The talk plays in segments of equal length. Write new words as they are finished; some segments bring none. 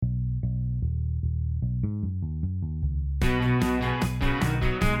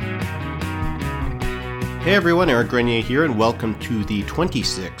Hey everyone, Eric Grenier here, and welcome to the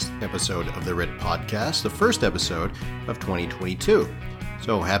 26th episode of the RIT Podcast, the first episode of 2022.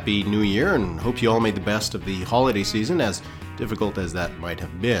 So happy New Year, and hope you all made the best of the holiday season, as difficult as that might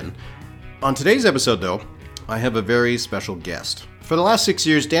have been. On today's episode, though, I have a very special guest. For the last 6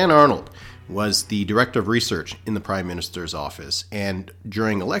 years, Dan Arnold was the Director of Research in the Prime Minister's office, and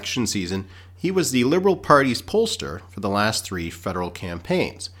during election season, he was the Liberal Party's pollster for the last 3 federal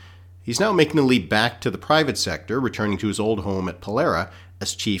campaigns. He's now making the leap back to the private sector, returning to his old home at Polara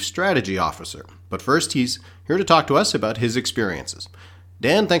as Chief Strategy Officer. But first, he's here to talk to us about his experiences.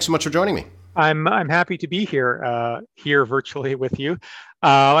 Dan, thanks so much for joining me. I'm happy to be here virtually with you.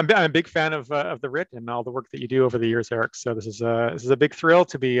 I'm a big fan of the RIT and all the work that you do over the years, Eric. So this is a big thrill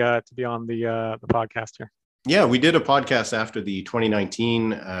to be on the podcast here. Yeah, we did a podcast after the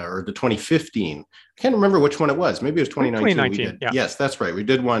 2019 or the 2015. I can't remember which one it was. Maybe it was 2019. 2019, yeah. Yes, that's right. We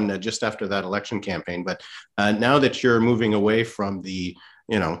did one just after that election campaign. But now that you're moving away from the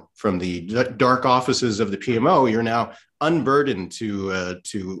dark offices of the PMO, you're now unburdened to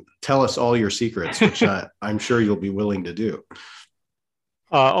tell us all your secrets, which I'm sure you'll be willing to do.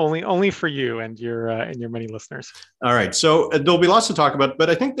 Only for you and your many listeners. All right. So there'll be lots to talk about, but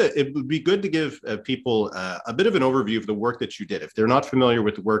I think that it would be good to give people a bit of an overview of the work that you did. If they're not familiar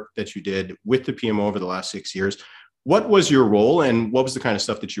with the work that you did with the PMO over the last 6 years, what was your role and what was the kind of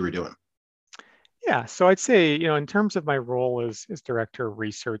stuff that you were doing? Yeah, so I'd say, in terms of my role as Director of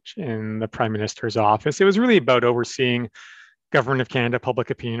Research in the Prime Minister's office, it was really about overseeing Government of Canada public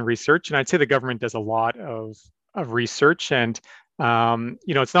opinion research. And I'd say the government does a lot of research, and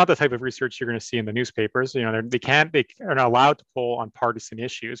it's not the type of research you're going to see in the newspapers. They are not allowed to poll on partisan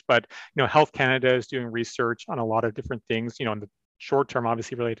issues, but Health Canada is doing research on a lot of different things. In the short term,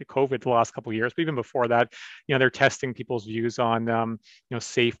 obviously related to COVID the last couple of years, but even before that, they're testing people's views on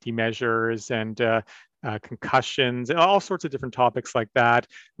safety measures and concussions and all sorts of different topics like that.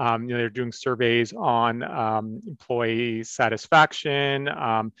 They're doing surveys on employee satisfaction,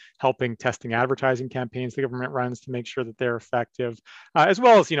 helping testing advertising campaigns the government runs to make sure that they're effective, as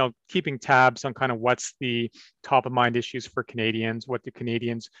well as keeping tabs on kind of what's the top of mind issues for Canadians. What do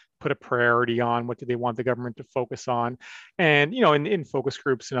Canadians put a priority on? What do they want the government to focus on? And in focus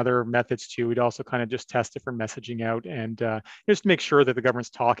groups and other methods too, we'd also kind of just test different messaging out and just make sure that the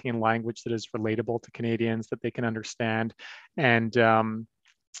government's talking in language that is relatable to Canadians, that they can understand, and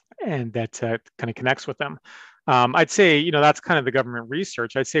that kind of connects with them. I'd say that's kind of the government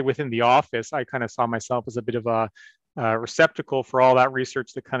research. I'd say within the office, I kind of saw myself as a bit of a receptacle for all that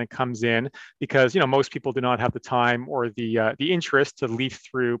research that kind of comes in, because most people do not have the time or the interest to leaf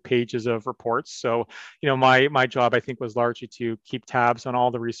through pages of reports. So my job, I think, was largely to keep tabs on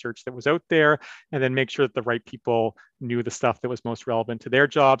all the research that was out there, and then make sure that the right people knew the stuff that was most relevant to their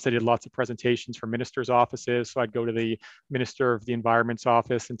jobs. I did lots of presentations for ministers' offices, so I'd go to the Minister of the Environment's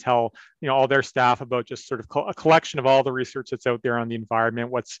office and tell all their staff about just sort of a collection of all the research that's out there on the environment.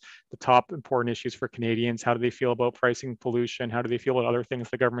 What's the top important issues for Canadians? How do they feel about pricing pollution? How do they feel about other things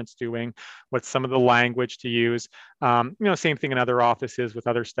the government's doing? What's some of the language to use? Same thing in other offices with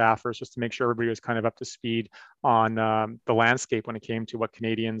other staffers, just to make sure everybody was kind of up to speed on the landscape when it came to what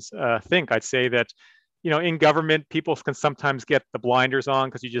Canadians think. I'd say that in government, people can sometimes get the blinders on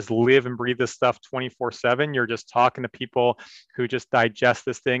because you just live and breathe this stuff 24/7. You're just talking to people who just digest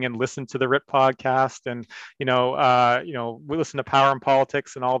this thing and listen to the RIT podcast, and we listen to Power and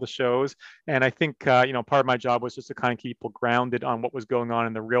Politics and all the shows. And I think part of my job was just to kind of keep people grounded on what was going on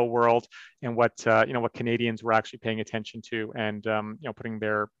in the real world and what Canadians were actually paying attention to and putting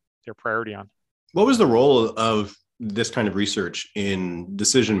their priority on. What was the role of this kind of research in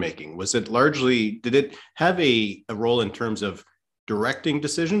decision making? Was it largely, did it have a role in terms of directing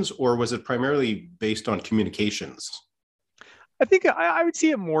decisions, or was it primarily based on communications? I think I would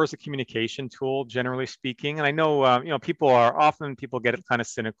see it more as a communication tool, generally speaking. And I know, people get kind of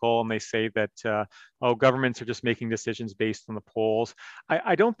cynical, and they say that, governments are just making decisions based on the polls.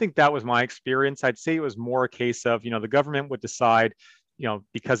 I don't think that was my experience. I'd say it was more a case of, the government would decide,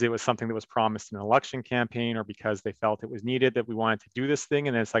 because it was something that was promised in an election campaign, or because they felt it was needed, that we wanted to do this thing.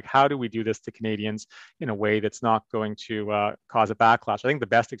 And it's like, how do we do this to Canadians in a way that's not going to cause a backlash? I think the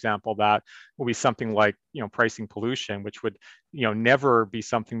best example of that will be something like, pricing pollution, which would, never be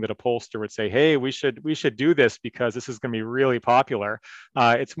something that a pollster would say, hey, we should do this because this is going to be really popular.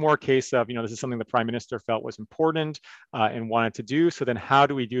 It's more a case of, this is something the Prime Minister felt was important and wanted to do. So then how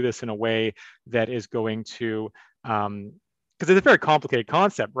do we do this in a way that is going to it's a very complicated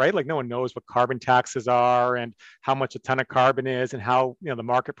concept, right? Like no one knows what carbon taxes are and how much a ton of carbon is and how the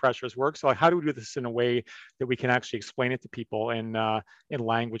market pressures work. So like, how do we do this in a way that we can actually explain it to people in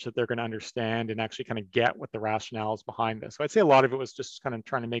language that they're going to understand and actually kind of get what the rationale is behind this? So I'd say a lot of it was just kind of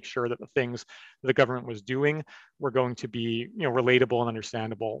trying to make sure that the things that the government was doing were going to be relatable and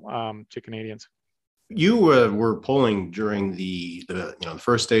understandable to Canadians. You were polling during the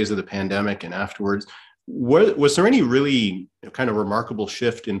first days of the pandemic and afterwards. Was there any really kind of remarkable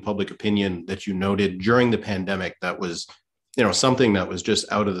shift in public opinion that you noted during the pandemic that was, something that was just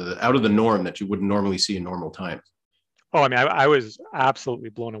out of the norm that you wouldn't normally see in normal times? Oh, I mean, I was absolutely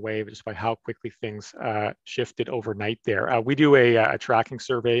blown away just by how quickly things shifted overnight there. We do a tracking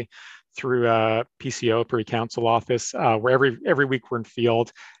survey through PCO, Privy Council Office, where every week we're in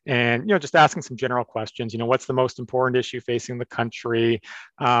field and, just asking some general questions, what's the most important issue facing the country,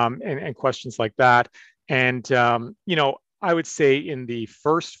 and questions like that. And, I would say in the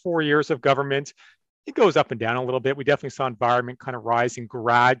first 4 years of government, it goes up and down a little bit. We definitely saw environment kind of rising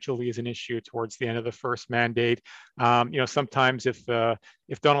gradually as an issue towards the end of the first mandate. Sometimes if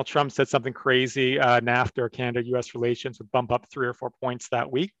Donald Trump said something crazy, NAFTA or Canada-U.S. relations would bump up 3 or 4 points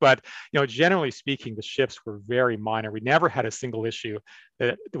that week. But generally speaking, the shifts were very minor. We never had a single issue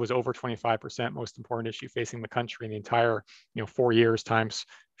that was over 25% most important issue facing the country in the entire 4 years times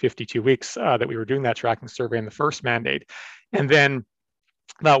 52 weeks that we were doing that tracking survey in the first mandate, and then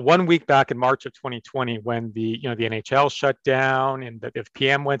about 1 week back in March of 2020, when the NHL shut down and the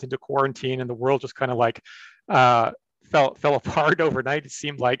PM went into quarantine and the world just kind of like fell apart overnight. It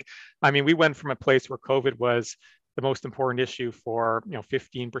seemed like, I mean, we went from a place where COVID was the most important issue for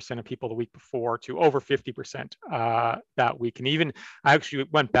 15% of people the week before to over 50% that week. And even I actually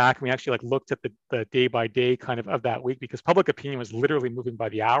went back and we actually like looked at the day by day kind of that week, because public opinion was literally moving by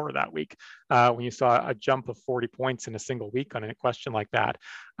the hour that week when you saw a jump of 40 points in a single week on a question like that.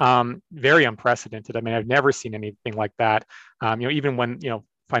 Very unprecedented. I mean, I've never seen anything like that. Even when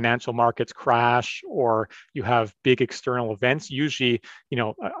financial markets crash or you have big external events, usually,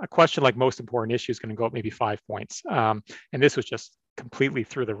 a question like most important issue is going to go up maybe 5 points. And this was just completely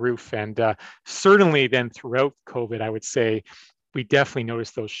through the roof. And certainly then throughout COVID, I would say we definitely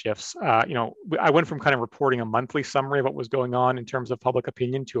noticed those shifts. I went from kind of reporting a monthly summary of what was going on in terms of public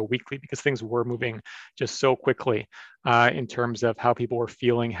opinion to a weekly, because things were moving just so quickly in terms of how people were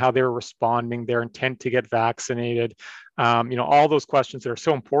feeling, how they were responding, their intent to get vaccinated. All those questions that are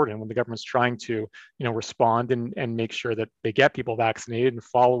so important when the government's trying to, respond and make sure that they get people vaccinated and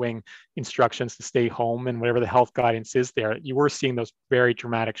following instructions to stay home and whatever the health guidance is there. You were seeing those very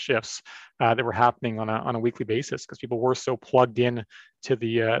dramatic shifts that were happening on a weekly basis because people were so plugged in to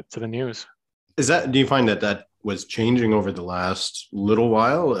the news. Do you find that was changing over the last little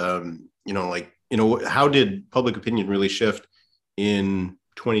while? How did public opinion really shift in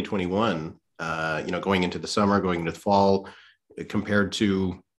 2021? Going into the summer, going into the fall, compared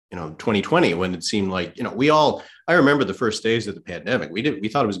to 2020, when it seemed like I remember the first days of the pandemic. We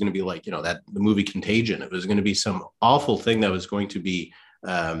thought it was going to be like that the movie Contagion. It was going to be some awful thing that was going to be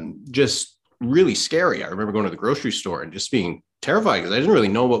just really scary. I remember going to the grocery store and just being terrified because I didn't really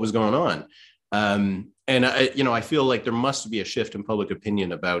know what was going on. And I feel like there must be a shift in public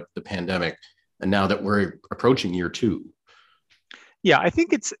opinion about the pandemic, and now that we're approaching year 2. Yeah, I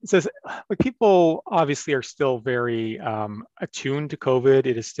think it's like people obviously are still very attuned to COVID.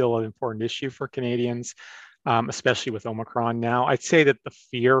 It is still an important issue for Canadians, especially with Omicron now. I'd say that the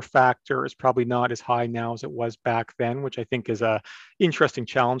fear factor is probably not as high now as it was back then, which I think is a interesting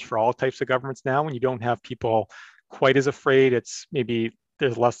challenge for all types of governments now. When you don't have people quite as afraid, it's maybe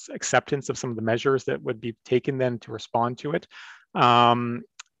there's less acceptance of some of the measures that would be taken then to respond to it. And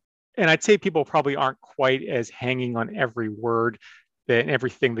I'd say people probably aren't quite as hanging on every word and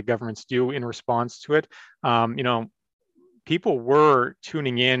everything the governments do in response to it. People were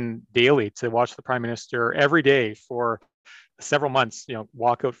tuning in daily to watch the Prime Minister every day for several months,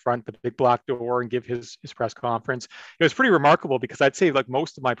 walk out front the big black door and give his press conference. It was pretty remarkable because I'd say like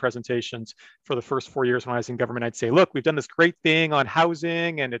most of my presentations for the first 4 years when I was in government, I'd say, look, we've done this great thing on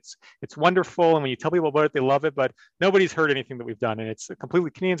housing and it's wonderful. And when you tell people about it, they love it, but nobody's heard anything that we've done. And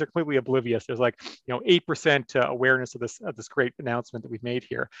Canadians are completely oblivious. There's like, 8% awareness of this great announcement that we've made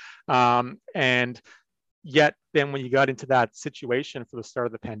here. And yet then when you got into that situation for the start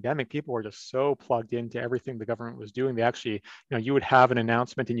of the pandemic, people were just so plugged into everything the government was doing. They actually, you would have an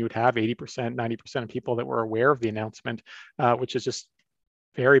announcement and you would have 80%, 90% of people that were aware of the announcement, which is just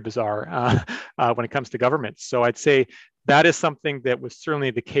very bizarre when it comes to government. So I'd say that is something that was certainly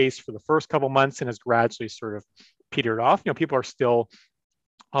the case for the first couple months and has gradually sort of petered off. People are still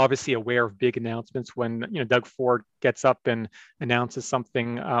obviously aware of big announcements when Doug Ford gets up and announces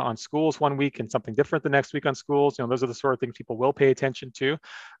something on schools one week and something different the next week on schools. Those are the sort of things people will pay attention to.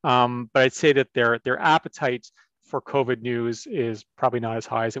 But I'd say that their appetite for COVID news is probably not as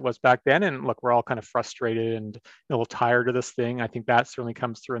high as it was back then. And look, we're all kind of frustrated and a little tired of this thing. I think that certainly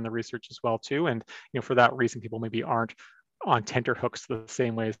comes through in the research as well too. And for that reason, people maybe aren't on tenterhooks the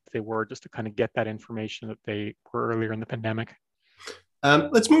same way as they were just to kind of get that information that they were earlier in the pandemic.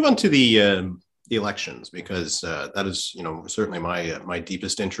 Let's move on to the elections, because that is, certainly my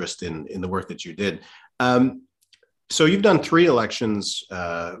deepest interest in the work that you did. So you've done 3 elections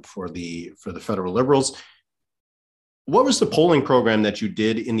for the federal Liberals. What was the polling program that you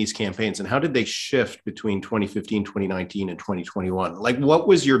did in these campaigns, and how did they shift between 2015, 2019, and 2021? Like, what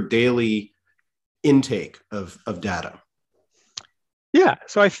was your daily intake of data? Yeah,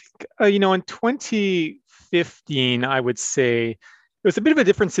 so I think, in 2015, I would say it was a bit of a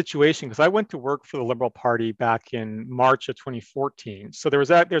different situation because I went to work for the Liberal Party back in March of 2014. So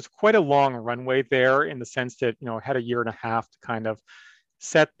there's quite a long runway there in the sense that, I had a year and a half to kind of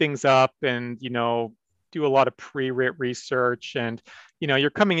set things up and, do a lot of pre-writ research. And, you're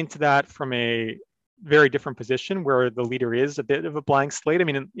coming into that from a very different position where the leader is a bit of a blank slate. I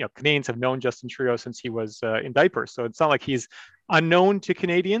mean, Canadians have known Justin Trudeau since he was in diapers. So it's not like he's unknown to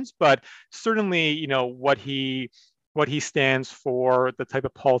Canadians, but certainly, what he stands for, the type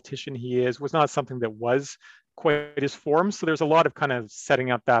of politician he is, was not something that was quite his form. So there's a lot of kind of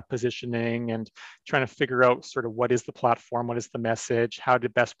setting up that positioning and trying to figure out sort of what is the platform, what is the message, how to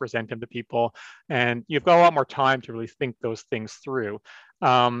best present him to people. And you've got a lot more time to really think those things through.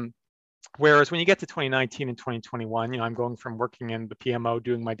 Whereas when you get to 2019 and 2021, I'm going from working in the PMO,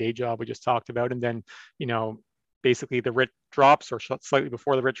 doing my day job we just talked about, and then, basically the writ drops or slightly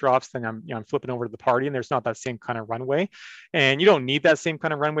before the writ drops, then I'm flipping over to the party, and there's not that same kind of runway. And you don't need that same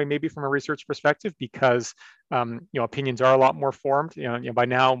kind of runway maybe from a research perspective because opinions are a lot more formed. By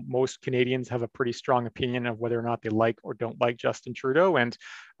now most Canadians have a pretty strong opinion of whether or not they like or don't like Justin Trudeau, and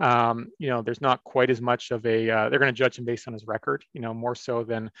there's not quite as much of a they're going to judge him based on his record, more so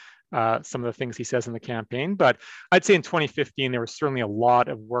than some of the things he says in the campaign. But I'd say in 2015 there was certainly a lot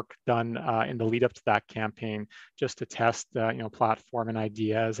of work done in the lead up to that campaign just to test platform and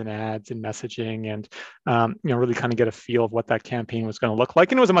ideas and ads and messaging, and really kind of get a feel of what that campaign was going to look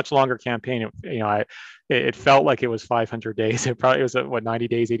like. And it was a much longer campaign. It felt like it was 500 days. It was 90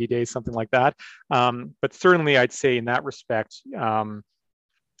 days, 80 days, something like that. But certainly I'd say in that respect,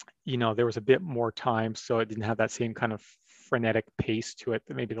 there was a bit more time, so it didn't have that same kind of frenetic pace to it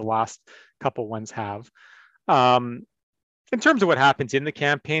that maybe the last couple ones have. In terms of what happens in the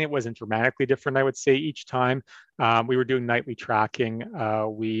campaign, it wasn't dramatically different, I would say, each time. We were doing nightly tracking.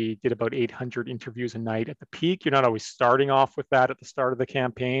 We did about 800 interviews a night at the peak. You're not always starting off with that at the start of the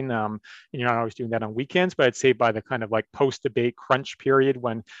campaign, and you're not always doing that on weekends, but I'd say by the kind of like post-debate crunch period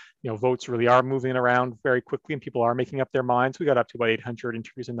when votes really are moving around very quickly and people are making up their minds, we got up to about 800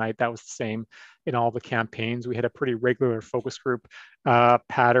 interviews a night. That was the same in all the campaigns. We had a pretty regular focus group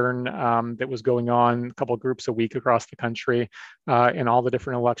pattern that was going on, a couple of groups a week across the country in all the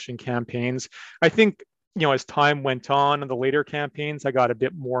different election campaigns. I think as time went on in the later campaigns, I got a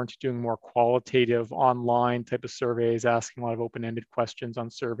bit more into doing more qualitative online type of surveys, asking a lot of open-ended questions on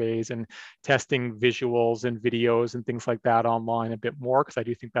surveys and testing visuals and videos and things like that online a bit more, because I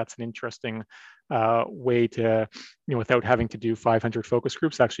do think that's an interesting way to, without having to do 500 focus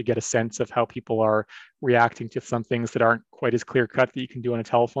groups, actually get a sense of how people are reacting to some things that aren't quite as clear cut that you can do on a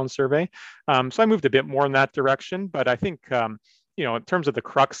telephone survey. So I moved a bit more in that direction, but I think, in terms of the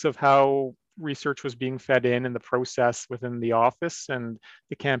crux of how research was being fed in and the process within the office and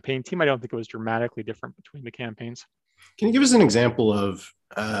the campaign team, I don't think it was dramatically different between the campaigns. Can you give us an example of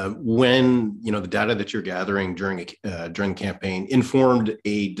when the data that you're gathering during the campaign informed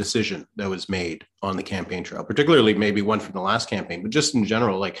a decision that was made on the campaign trail, particularly maybe one from the last campaign, but just in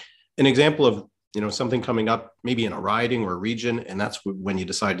general, like an example of something coming up maybe in a riding or a region, and that's when you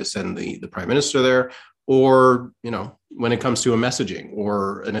decide to send the prime minister there, or when it comes to a messaging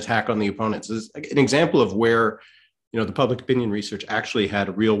or an attack on the opponents, is an example of where the public opinion research actually had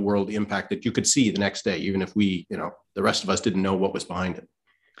a real world impact that you could see the next day, even if we the rest of us didn't know what was behind it.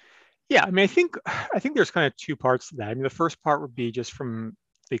 Yeah, I mean, I think there's kind of two parts to that. I mean, the first part would be just from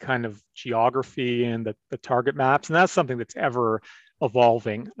the kind of geography and the target maps, and that's something that's ever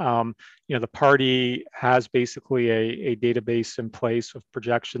evolving. The party has basically a database in place of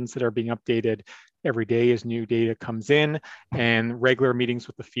projections that are being updated every day as new data comes in, and regular meetings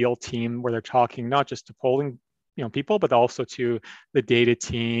with the field team where they're talking not just to polling people, but also to the data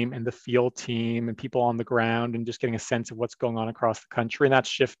team and the field team and people on the ground, and just getting a sense of what's going on across the country. And that's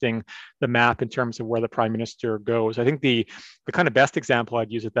shifting the map in terms of where the prime minister goes. I think the kind of best example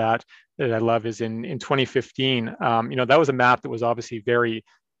I'd use of that I love is in 2015. That was a map that was obviously very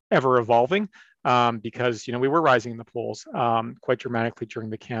ever evolving, because we were rising in the polls quite dramatically during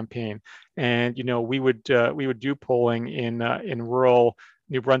the campaign, and we would do polling in rural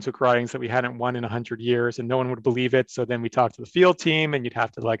New Brunswick ridings that we hadn't won in 100 years, and no one would believe it. So then we talked to the field team, and you'd have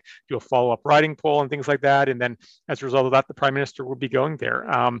to do a follow-up riding poll and things like that. And then as a result of that, the prime minister would be going there.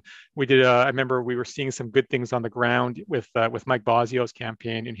 We did. I remember we were seeing some good things on the ground with Mike Bosio's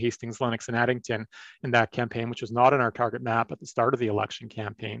campaign in Hastings, Lennox, and Addington in that campaign, which was not on our target map at the start of the election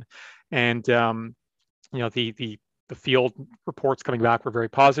campaign. And the field reports coming back were very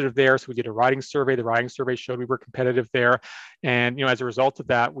positive there. So we did a riding survey. The riding survey showed we were competitive there. And, as a result of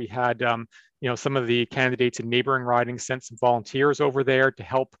that, we had, some of the candidates in neighboring ridings sent some volunteers over there to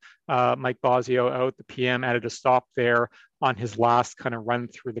help Mike Bosio out. The PM added a stop there on his last kind of run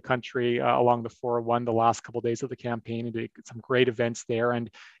through the country along the 401 the last couple of days of the campaign, and did some great events there, and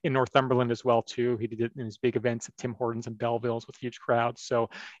in Northumberland as well too. He did it in his big events at Tim Hortons and Belleville's with huge crowds. So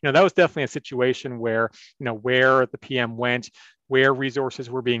that was definitely a situation where where the PM went, where resources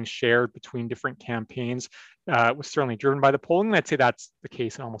were being shared between different campaigns, was certainly driven by the polling. And I'd say that's the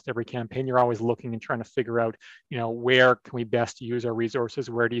case in almost every campaign. You're always looking and trying to figure out, where can we best use our resources?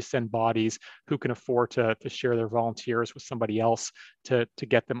 Where do you send bodies? Who can afford to share their volunteers with somebody else to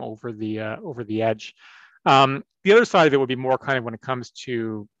get them over the edge? The other side of it would be more kind of when it comes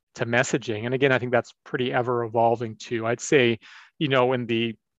to messaging. And again, I think that's pretty ever evolving too. I'd say, in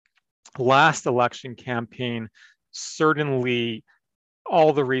the last election campaign, certainly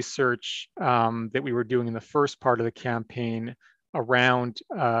all the research that we were doing in the first part of the campaign around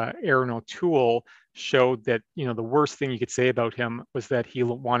Aaron O'Toole showed that the worst thing you could say about him was that he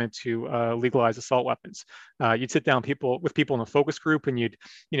wanted to legalize assault weapons. You'd sit down with people in a focus group, and you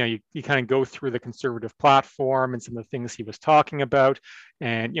kind of go through the conservative platform and some of the things he was talking about,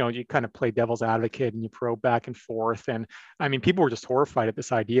 and you kind of play devil's advocate and you probe back and forth. And I mean, people were just horrified at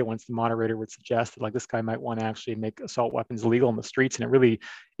this idea once the moderator would suggest that this guy might want to actually make assault weapons legal in the streets, and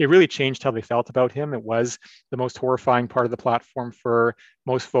it really changed how they felt about him. It was the most horrifying part of the platform for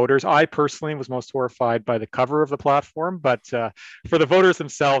most voters. I personally was most horrified by the cover of the platform, but for the voters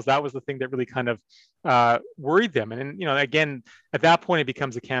themselves, that was the thing that really kind of worried them. And again, at that point, it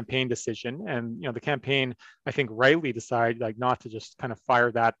becomes a campaign decision, and the campaign, I think, rightly decided not to just kind of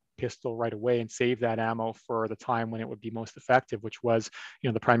fire that pistol right away and save that ammo for the time when it would be most effective, which was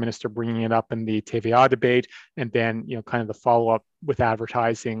the prime minister bringing it up in the TVA debate, and then kind of the follow-up with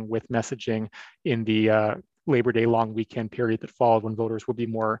advertising, with messaging in the Labor Day long weekend period that followed, when voters would be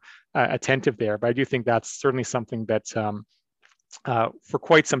more attentive there. But I do think that's certainly something that for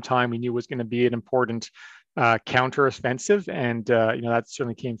quite some time we knew was going to be an important counter-offensive, and that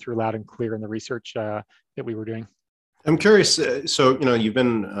certainly came through loud and clear in the research that we were doing. I'm curious. So you've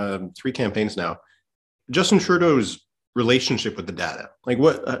been 3 campaigns now. Justin Trudeau's relationship with the data,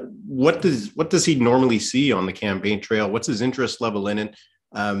 what does he normally see on the campaign trail? What's his interest level in it?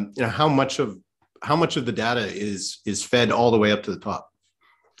 How much of the data is fed all the way up to the top?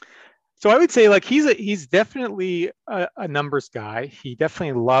 So I would say he's definitely a numbers guy. He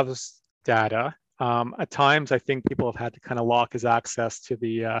definitely loves data. At times, I think people have had to kind of lock his access to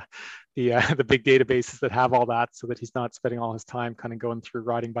the big databases that have all that, so that he's not spending all his time kind of going through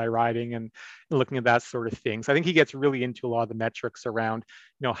riding by riding and looking at that sort of thing. So I think he gets really into a lot of the metrics around,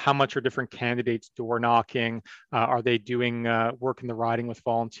 how much are different candidates door knocking? Are they doing work in the riding with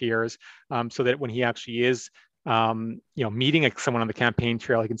volunteers? So that when he actually is meeting someone on the campaign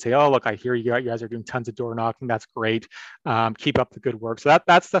trail, he can say, "Oh, look, I hear you guys are doing tons of door knocking. That's great. Keep up the good work." So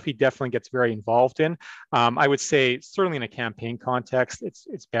that stuff he definitely gets very involved in. I would say certainly in a campaign context,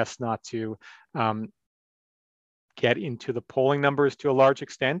 it's best not to get into the polling numbers to a large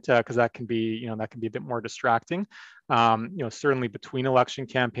extent, because that can be a bit more distracting. Certainly between election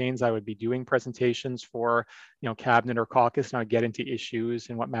campaigns, I would be doing presentations for cabinet or caucus, and I'd get into issues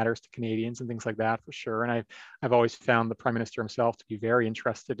and what matters to Canadians and things like that for sure. And I've always found the prime minister himself to be very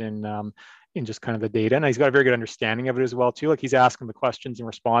interested in just kind of the data, and he's got a very good understanding of it as well too. He's asking the questions in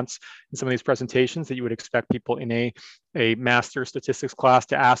response in some of these presentations that you would expect people in a master statistics class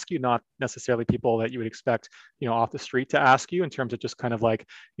to ask you, not necessarily people that you would expect off the street to ask you, in terms of just kind of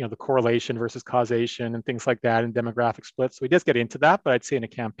the correlation versus causation and things like that, and demographic splits. So he does get into that, but I'd say in a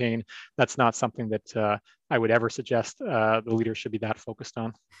campaign, that's not something that I would ever suggest the leader should be that focused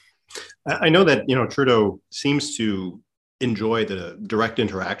on. I know that Trudeau seems to enjoy the direct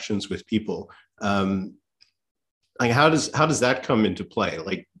interactions with people. like how does that come into play?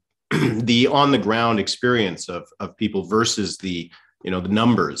 Like the on the ground experience of people versus the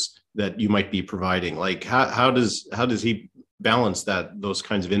numbers that you might be providing. Like how does he balance those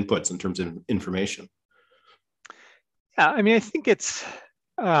kinds of inputs in terms of information? Yeah, I mean, I think it's,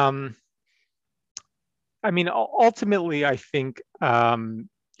 um, I mean, ultimately, I think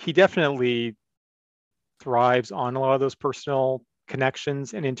he definitely thrives on a lot of those personal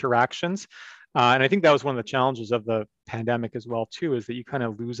connections and interactions. And I think that was one of the challenges of the pandemic as well, too, is that you kind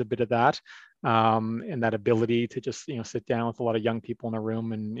of lose a bit of that, and that ability to just sit down with a lot of young people in a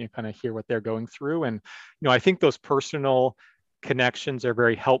room and kind of hear what they're going through. And I think those personal connections are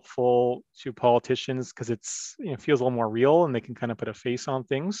very helpful to politicians because it's feels a little more real and they can kind of put a face on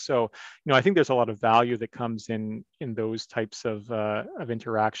things. So I think there's a lot of value that comes in those types of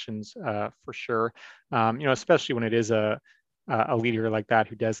interactions, for sure. Especially when it is a leader like that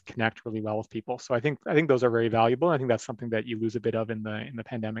who does connect really well with people. So I think those are very valuable. I think that's something that you lose a bit of in the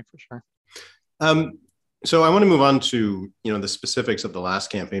pandemic, for sure. Um, so I want to move on to the specifics of the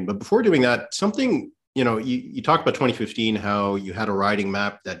last campaign, but before doing that, something you talked about 2015, how you had a riding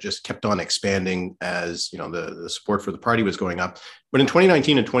map that just kept on expanding as the support for the party was going up. But in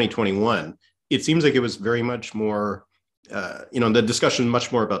 2019 and 2021, it seems like it was very much more, the discussion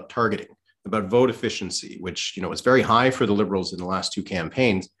much more about targeting, about vote efficiency, which was very high for the Liberals in the last two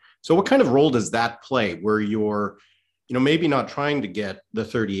campaigns. So what kind of role does that play where you're maybe not trying to get the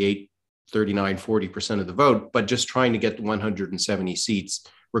 38, 39, 40% of the vote, but just trying to get the 170 seats,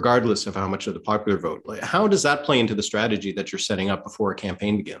 regardless of how much of the popular vote? Like, how does that play into the strategy that you're setting up before a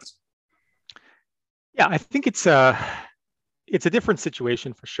campaign begins? Yeah, I think it's a different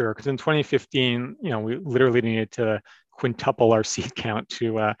situation for sure. Because in 2015, we literally needed to quintuple our seat count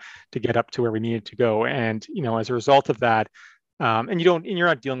to get up to where we needed to go. And as a result of that, and you're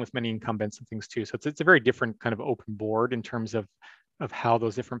not dealing with many incumbents and things too. So it's a very different kind of open board in terms of how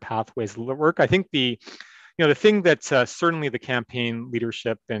those different pathways work. I think the thing that certainly the campaign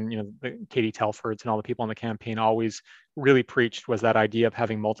leadership and the Katie Telfords and all the people on the campaign always really preached was that idea of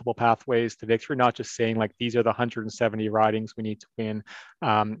having multiple pathways to victory, not just saying like these are the 170 ridings we need to win.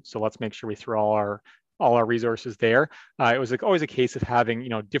 So let's make sure we throw all our resources there. It was like always a case of having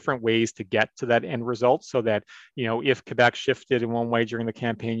different ways to get to that end result, so that if Quebec shifted in one way during the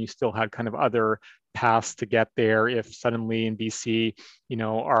campaign, you still had kind of other paths to get there. If suddenly in BC,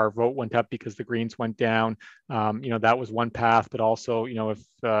 our vote went up because the Greens went down, that was one path. But also,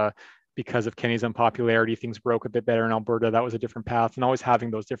 if because of Kenny's unpopularity, things broke a bit better in Alberta, that was a different path, and always having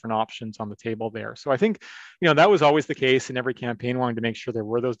those different options on the table there. So I think, that was always the case in every campaign, wanting to make sure there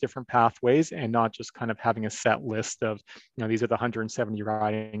were those different pathways and not just kind of having a set list of, these are the 170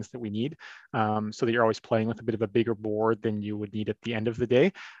 ridings that we need, so that you're always playing with a bit of a bigger board than you would need at the end of the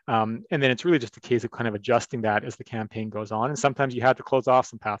day. And then it's really just a case of kind of adjusting that as the campaign goes on. And sometimes you had to close off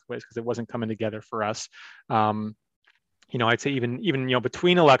some pathways because it wasn't coming together for us. I'd say even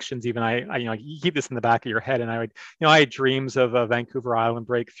between elections, even I you keep this in the back of your head, and I had dreams of a Vancouver Island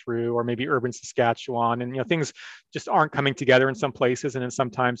breakthrough, or maybe urban Saskatchewan, and things just aren't coming together in some places, and then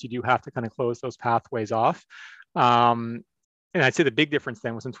sometimes you do have to kind of close those pathways off. And I'd say the big difference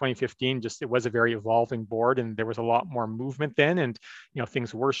then was in 2015, just it was a very evolving board, and there was a lot more movement then, and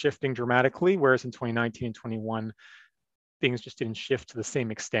things were shifting dramatically, whereas in 2019 and 21, things just didn't shift to the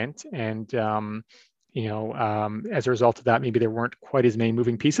same extent. And as a result of that, maybe there weren't quite as many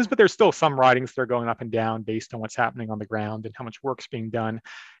moving pieces, but there's still some ridings that are going up and down based on what's happening on the ground and how much work's being done,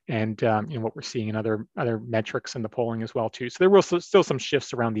 and what we're seeing in other metrics in the polling as well too. So there were still some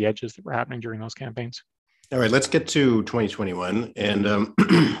shifts around the edges that were happening during those campaigns. All right, let's get to 2021, and of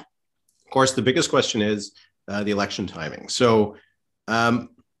course, the biggest question is the election timing. So,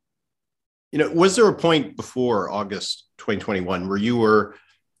 was there a point before August 2021 where you were?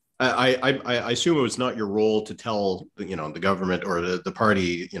 I assume it was not your role to tell the government or the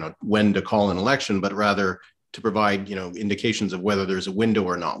party when to call an election, but rather to provide indications of whether there's a window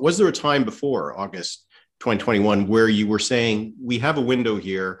or not. Was there a time before August 2021 where you were saying we have a window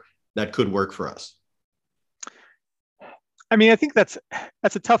here that could work for us? I mean, I think that's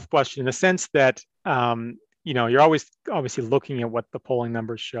a tough question in the sense that you're always obviously looking at what the polling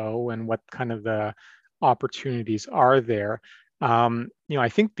numbers show and what kind of the opportunities are there. I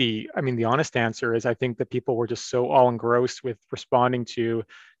think the honest answer is I think that people were just so all engrossed with responding to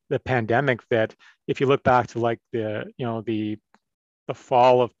the pandemic that if you look back to like the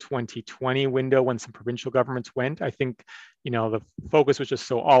fall of 2020 window when some provincial governments went, I think the focus was just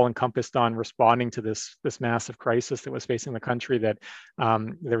so all encompassed on responding to this massive crisis that was facing the country that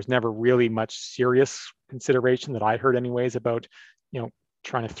there was never really much serious consideration that I heard anyways about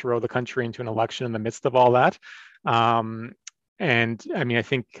trying to throw the country into an election in the midst of all that. And I mean, I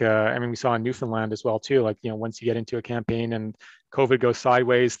think, we saw in Newfoundland as well too. Like, once you get into a campaign and COVID goes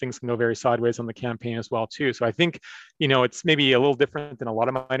sideways, things can go very sideways on the campaign as well too. So I think, it's maybe a little different than a lot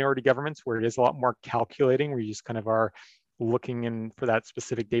of minority governments where it is a lot more calculating, where you just kind of are looking in for that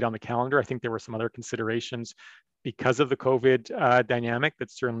specific date on the calendar. I think there were some other considerations because of the COVID dynamic that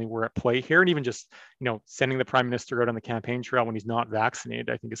certainly were at play here. And even just, sending the prime minister out on the campaign trail when he's not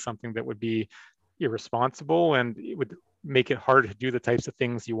vaccinated, I think is something that would be irresponsible, and it would make it harder to do the types of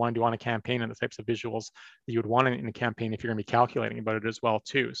things you want to do on a campaign and the types of visuals that you would want in a campaign if you're going to be calculating about it as well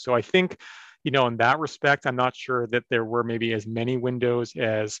too. So I think, in that respect, I'm not sure that there were maybe as many windows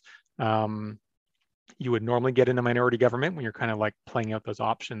as you would normally get in a minority government when you're kind of like playing out those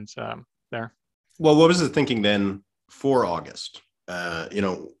options there. Well, what was the thinking then for August?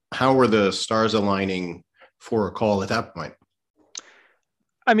 How were the stars aligning for a call at that point?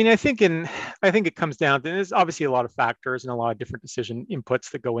 I mean, I think it comes down to, there's obviously a lot of factors and a lot of different decision inputs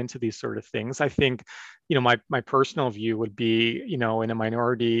that go into these sort of things. I think, my personal view would be, in a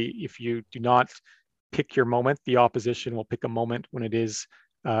minority, if you do not pick your moment, the opposition will pick a moment when it is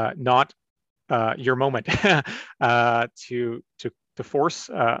not your moment to force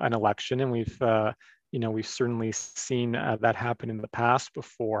an election. And we've certainly seen that happen in the past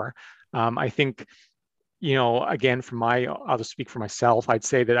before. I think, again, I'll just speak for myself. I'd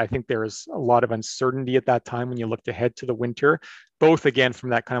say that I think there is a lot of uncertainty at that time when you looked ahead to the winter, both again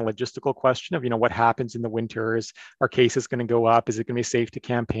from that kind of logistical question of, what happens in the winter. Is our cases going to go up? Is it going to be safe to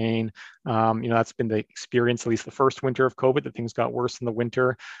campaign? That's been the experience, at least the first winter of COVID, that things got worse in the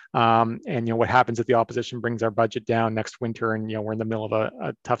winter. And what happens if the opposition brings our budget down next winter and, we're in the middle of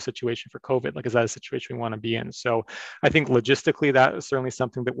a tough situation for COVID? Like, is that a situation we want to be in? So I think logistically, that is certainly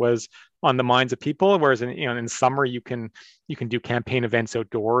something that was on the minds of people. Whereas in summer, you can do campaign events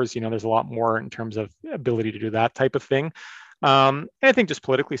outdoors. There's a lot more in terms of ability to do that type of thing. And I think just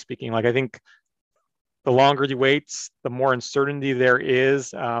politically speaking, like, I think the longer you wait, the more uncertainty there is.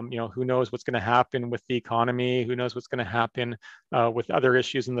 Who knows what's going to happen with the economy? Who knows what's going to happen with other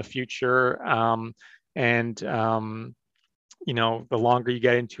issues in the future? The longer you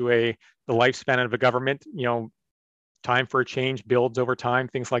get into the lifespan of a government, time for a change builds over time,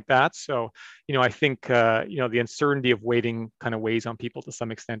 things like that. So, I think, the uncertainty of waiting kind of weighs on people to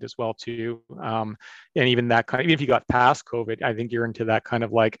some extent as well too. And even if you got past COVID, I think you're into that kind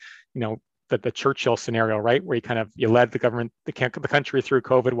of like, the Churchill scenario, right? Where you led the government, the country through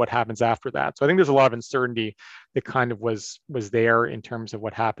COVID, what happens after that? So I think there's a lot of uncertainty that kind of was there in terms of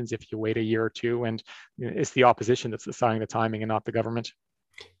what happens if you wait a year or two. And it's the opposition that's deciding the timing and not the government.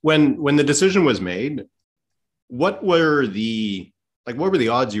 When the decision was made, what were the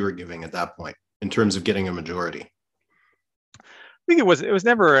odds you were giving at that point in terms of getting a majority? I think it was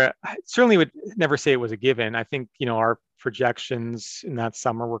never, certainly would never say it was a given. I think, our projections in that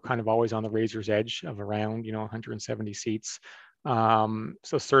summer were kind of always on the razor's edge of around, 170 seats.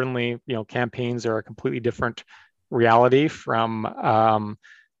 So certainly, campaigns are a completely different reality from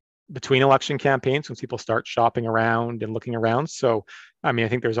between election campaigns when people start shopping around and looking around. So, I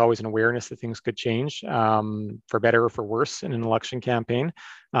think there's always an awareness that things could change for better or for worse in an election campaign.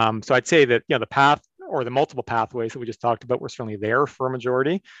 So I'd say that, the path or the multiple pathways that we just talked about were certainly there for a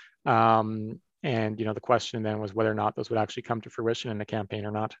majority. And, the question then was whether or not those would actually come to fruition in the campaign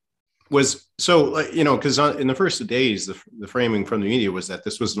or not. Because in the first days, the framing from the media was that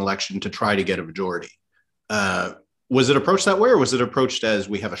this was an election to try to get a majority. Was it approached that way, or was it approached as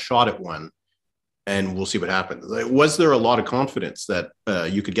we have a shot at one and we'll see what happens? Was there a lot of confidence that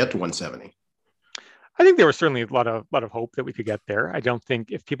you could get to 170? I think there was certainly a lot of hope that we could get there. I don't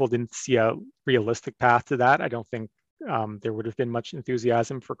think if people didn't see a realistic path to that, I don't think there would have been much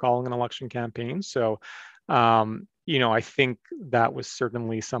enthusiasm for calling an election campaign. So, I think that was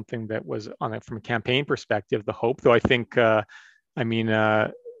certainly something that was on it from a campaign perspective, the hope, though I think,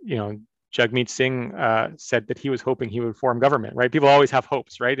 Jagmeet Singh said that he was hoping he would form government, right? People always have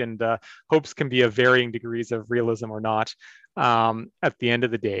hopes, right? And hopes can be of varying degrees of realism or not at the end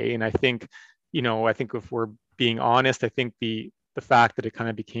of the day. And I think, if we're being honest, I think the fact that it kind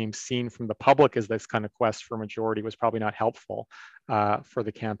of became seen from the public as this kind of quest for a majority was probably not helpful for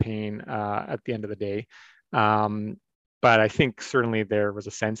the campaign at the end of the day. But I think certainly there was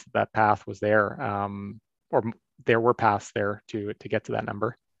a sense that path was there, or there were paths there to get to that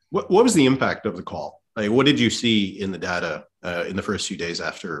number. What was the impact of the call? What did you see in the data in the first few days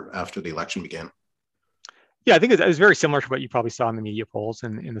after the election began? Yeah, I think it was very similar to what you probably saw in the media polls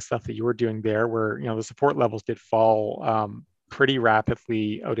and in the stuff that you were doing there, where the support levels did fall pretty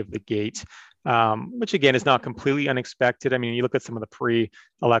rapidly out of the gate, which again is not completely unexpected. I mean, you look at some of the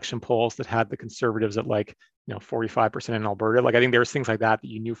pre-election polls that had the Conservatives at 45% in Alberta. I think there was things like that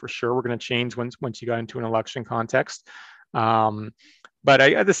you knew for sure were going to change once you got into an election context. But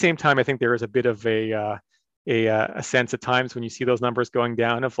at the same time, I think there is a bit of a sense at times when you see those numbers going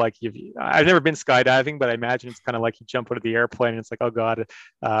down of I've never been skydiving, but I imagine it's kind of like you jump out of the airplane and it's like, oh God,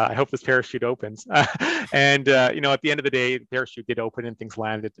 I hope this parachute opens. And at the end of the day, the parachute did open and things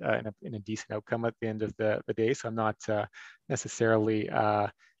landed in a decent outcome at the end of the day. So I'm not necessarily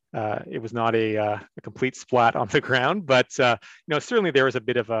it was not a complete splat on the ground, but certainly there was a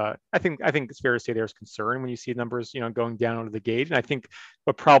bit of I think it's fair to say there's concern when you see numbers going down out of the gate. And I think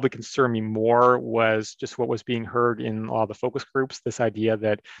what probably concerned me more was just what was being heard in a lot of the focus groups. This idea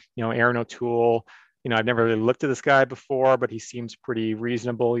that Aaron O'Toole, I've never really looked at this guy before, but he seems pretty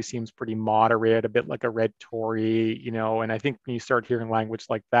reasonable. He seems pretty moderate, a bit like a red Tory, and I think when you start hearing language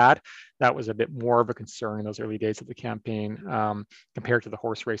like that, that was a bit more of a concern in those early days of the campaign compared to the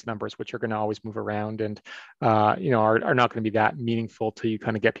horse race numbers, which are going to always move around and, are not going to be that meaningful till you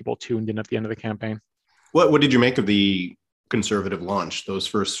kind of get people tuned in at the end of the campaign. What did you make of the Conservative launch, those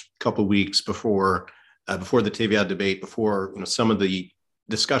first couple of weeks before the TVA debate, before some of the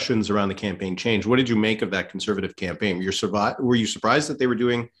discussions around the campaign change? What did you make of that Conservative campaign? Were you surprised that they were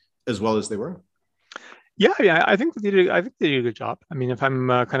doing as well as they were? Yeah, I think they did a good job. I mean, if I'm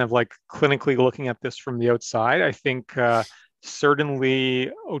kind of clinically looking at this from the outside, I think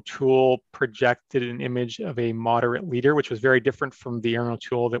certainly O'Toole projected an image of a moderate leader, which was very different from the Aaron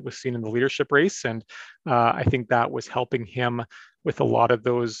O'Toole that was seen in the leadership race. And I think that was helping him with a lot of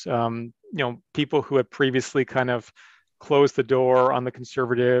those, people who had previously kind of closed the door on the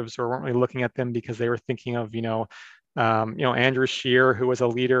Conservatives or weren't really looking at them because they were thinking of, Andrew Scheer, who was a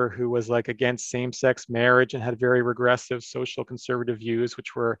leader who was against same-sex marriage and had very regressive social conservative views,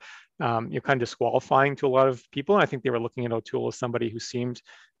 which were, kind of disqualifying to a lot of people. And I think they were looking at O'Toole as somebody who seemed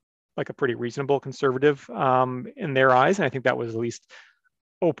like a pretty reasonable conservative in their eyes. And I think that was at least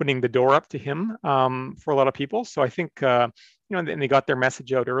opening the door up to him for a lot of people. So I think, and they got their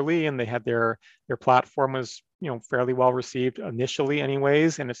message out early, and they had their platform was, fairly well received initially,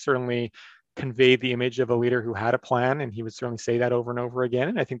 anyways, and it certainly conveyed the image of a leader who had a plan, and he would certainly say that over and over again.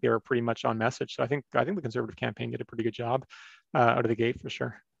 And I think they were pretty much on message. So I think the Conservative campaign did a pretty good job out of the gate for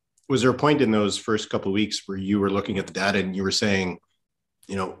sure. Was there a point in those first couple of weeks where you were looking at the data and you were saying,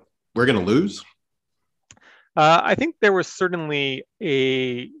 we're going to lose? I think there was certainly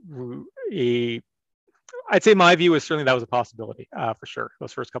I'd say my view is certainly that was a possibility for sure,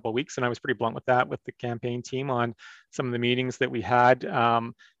 those first couple of weeks. And I was pretty blunt with that with the campaign team on some of the meetings that we had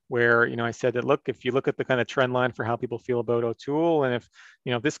where, I said that, look, if you look at the kind of trend line for how people feel about O'Toole, and if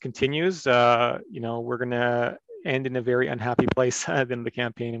this continues, we're going to end in a very unhappy place in the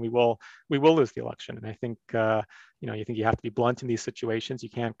campaign, and we will lose the election. And I think, you have to be blunt in these situations. You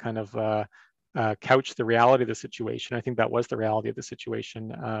can't kind of couch the reality of the situation. I think that was the reality of the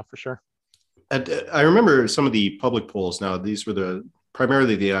situation for sure. I remember some of the public polls. Now, these were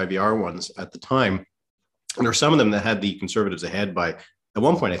primarily the IVR ones at the time. And there were some of them that had the Conservatives ahead by, at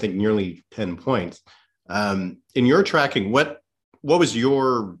one point, I think nearly 10 points. In your tracking, what was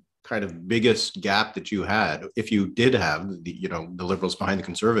your kind of biggest gap that you had, if you did have the Liberals behind the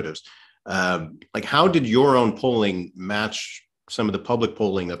Conservatives? How did your own polling match some of the public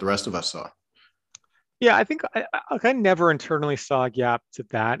polling that the rest of us saw? Yeah, I think I never internally saw a gap to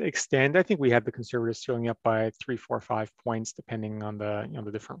that extent. I think we had the Conservatives throwing up by 3, 4, 5 points, depending on the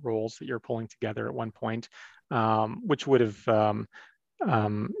the different roles that you're pulling together at one point, which would have,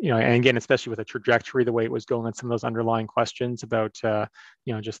 and again, especially with the trajectory, the way it was going on some of those underlying questions about,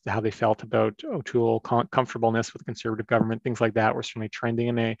 just how they felt about O'Toole, comfortableness with the Conservative government, things like that, were certainly trending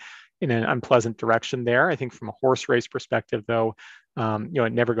in an unpleasant direction there. I think from a horse race perspective, though,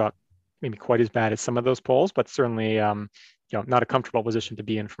 it never got maybe quite as bad as some of those polls, but certainly, not a comfortable position to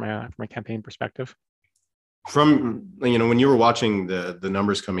be in from a campaign perspective. From, when you were watching the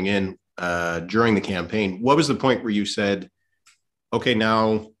numbers coming in during the campaign, what was the point where you said, okay,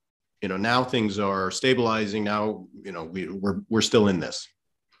 now things are stabilizing. Now, we're still in this?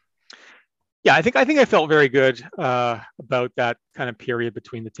 Yeah, I think I felt very good about that kind of period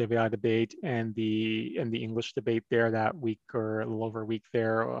between the TVA debate and the English debate there that week, or a little over a week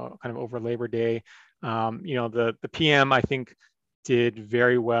there, kind of over Labor Day. The PM, I think, did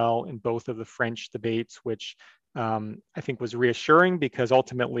very well in both of the French debates, which I think was reassuring, because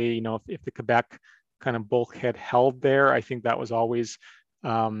ultimately, if the Quebec kind of bulkhead held there, I think that was always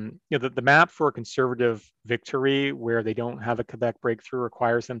the map for a Conservative victory where they don't have a Quebec breakthrough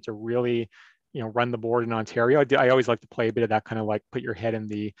requires them to really run the board in Ontario. I always like to play a bit of that kind of like put your head in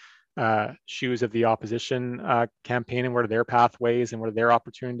the shoes of the opposition campaign, and what are their pathways and what are their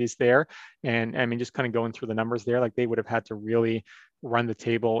opportunities there. And I mean, just kind of going through the numbers there, like they would have had to really run the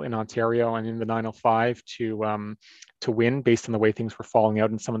table in Ontario and in the 905 to win based on the way things were falling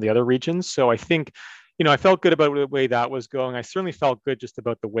out in some of the other regions. So I think, I felt good about the way that was going. I certainly felt good just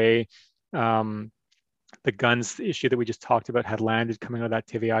about the way the guns issue that we just talked about had landed coming out of that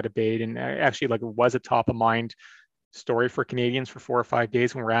TVA debate. And actually, like, it was a top of mind story for Canadians for 4 or 5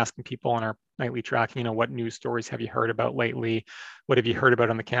 days when we're asking people on our nightly tracking, what news stories have you heard about lately? What have you heard about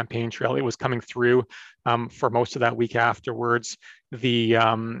on the campaign trail? It was coming through for most of that week afterwards.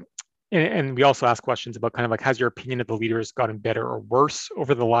 And we also asked questions about kind of like, has your opinion of the leaders gotten better or worse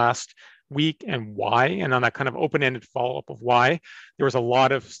over the last week, and why? And on that kind of open-ended follow-up of why, there was a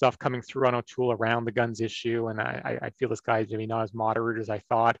lot of stuff coming through on O'Toole around the guns issue. And I feel this guy is maybe not as moderate as I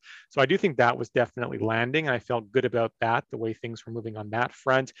thought. So I do think that was definitely landing. And I felt good about that, the way things were moving on that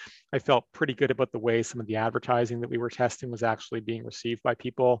front. I felt pretty good about the way some of the advertising that we were testing was actually being received by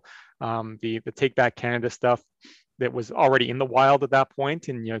people. The Take Back Canada stuff that was already in the wild at that point,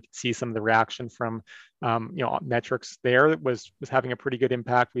 and you could see some of the reaction from metrics there that was having a pretty good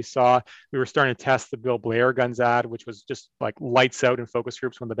impact. We were starting to test the Bill Blair guns ad, which was just like lights out in focus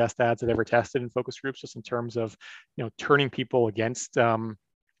groups, one of the best ads I've ever tested in focus groups, just in terms of turning people against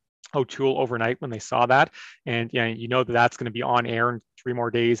O'Toole overnight when they saw that. And that's going to be on air in 3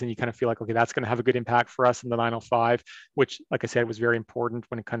 more days, and you kind of feel like, okay, that's going to have a good impact for us in the 905, which, like I said, was very important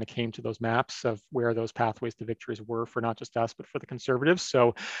when it kind of came to those maps of where those pathways to victories were for not just us, but for the Conservatives.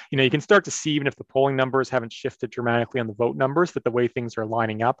 So, you can start to see, even if the polling numbers haven't shifted dramatically on the vote numbers, that the way things are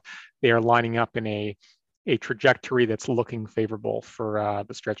lining up, they are lining up in a trajectory that's looking favorable for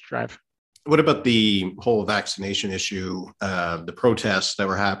the stretch drive. What about the whole vaccination issue, the protests that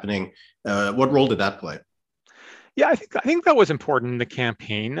were happening? What role did that play? Yeah, I think that was important in the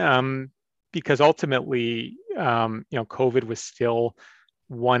campaign, because ultimately, COVID was still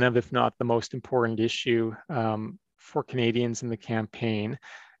one of, if not the most important issue for Canadians in the campaign.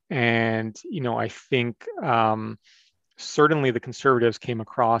 And, I think certainly the Conservatives came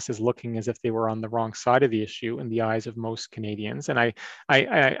across as looking as if they were on the wrong side of the issue in the eyes of most Canadians. And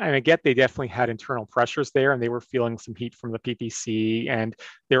I get they definitely had internal pressures there, and they were feeling some heat from the PPC and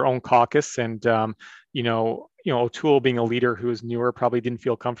their own caucus. And, O'Toole, being a leader who is newer, probably didn't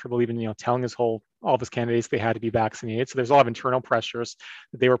feel comfortable even, telling all of his candidates they had to be vaccinated. So there's a lot of internal pressures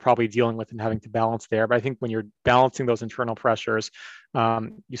that they were probably dealing with and having to balance there. But I think when you're balancing those internal pressures,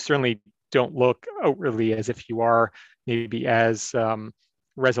 you certainly don't look outwardly as if you are maybe as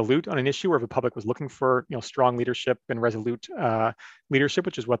resolute on an issue, or if the public was looking for strong leadership and resolute leadership,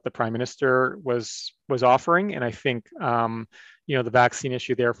 which is what the Prime Minister was offering. And I think the vaccine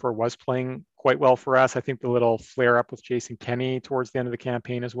issue therefore was playing quite well for us. I think the little flare up with Jason Kenney towards the end of the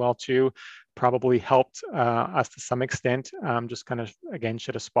campaign as well too probably helped us to some extent, just kind of again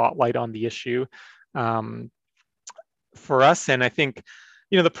shed a spotlight on the issue for us. And I think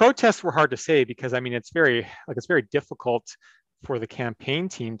the protests were hard to say, because it's very difficult for the campaign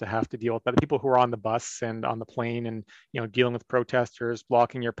team to have to deal with that. The people who are on the bus and on the plane and dealing with protesters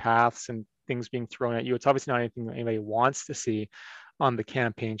blocking your paths and things being thrown at you, it's obviously not anything that anybody wants to see on the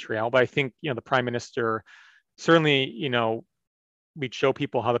campaign trail. But I think the Prime Minister certainly we'd show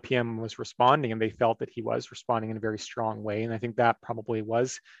people how the PM was responding, and they felt that he was responding in a very strong way. And I think that probably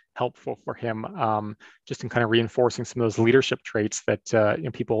was helpful for him, just in kind of reinforcing some of those leadership traits that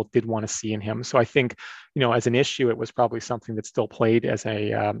people did want to see in him. So I think, as an issue, it was probably something that still played as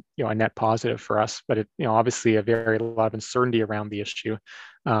a net positive for us. But it, obviously a lot of uncertainty around the issue,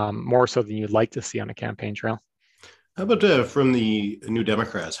 more so than you'd like to see on a campaign trail. How about from the New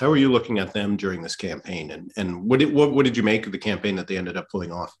Democrats? How are you looking at them during this campaign, and what did you make of the campaign that they ended up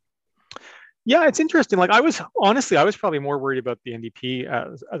pulling off? Yeah, it's interesting. Like, I was probably more worried about the NDP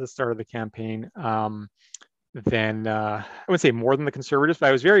at the start of the campaign than I would say more than the Conservatives, but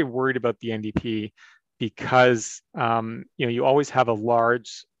I was very worried about the NDP because you always have a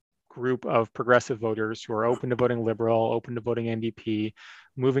large group of progressive voters who are open to voting Liberal, open to voting NDP,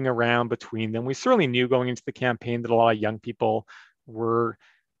 moving around between them. We certainly knew going into the campaign that a lot of young people were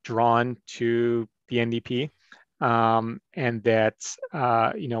drawn to the NDP, and that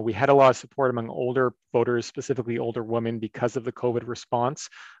we had a lot of support among older voters, specifically older women, because of the COVID response.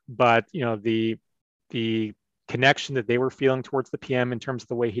 But the connection that they were feeling towards the PM in terms of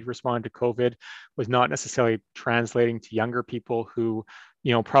the way he'd responded to COVID was not necessarily translating to younger people who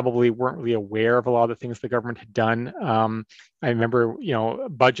probably weren't really aware of a lot of the things the government had done. I remember,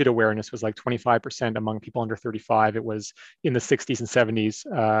 budget awareness was like 25% among people under 35. It was in the 60s and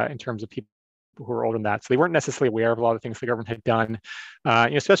 70s in terms of people were older than that. So they weren't necessarily aware of a lot of things the government had done,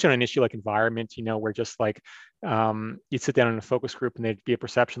 especially on an issue like environment, where just like you'd sit down in a focus group and there'd be a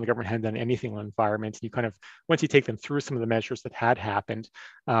perception the government hadn't done anything on environment. And you kind of, once you take them through some of the measures that had happened,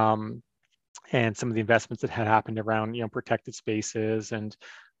 and some of the investments that had happened around, protected spaces and,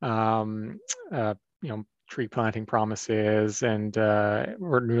 tree planting promises and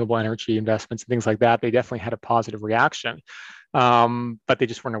renewable energy investments and things like that, they definitely had a positive reaction. But they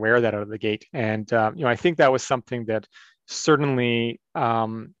just weren't aware of that out of the gate. And, I think that was something that certainly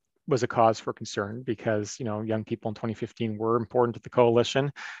was a cause for concern because, young people in 2015 were important to the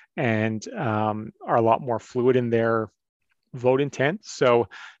coalition and are a lot more fluid in their vote intent. So,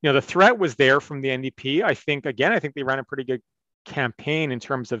 the threat was there from the NDP. I think they ran a pretty good campaign in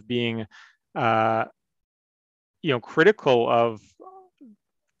terms of being, critical of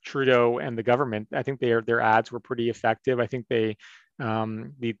Trudeau and the government. I think their ads were pretty effective. I think they,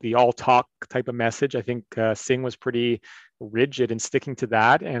 the all talk type of message, I think Singh was pretty rigid in sticking to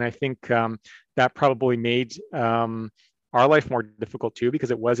that. And I think that probably made our life more difficult too,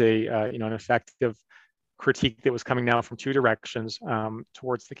 because it was an effective critique that was coming now from two directions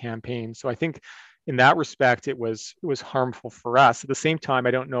towards the campaign. So I think in that respect, it was harmful for us. At the same time,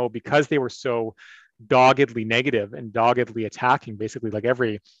 I don't know, because they were so doggedly negative and doggedly attacking, basically like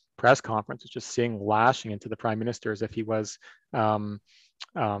every press conference was just Singh lashing into the prime minister as if he was, more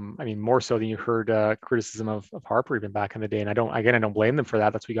so than you heard criticism of Harper even back in the day. And I don't blame them for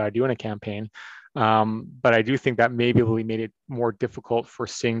that. That's what you got to do in a campaign. But I do think that maybe really made it more difficult for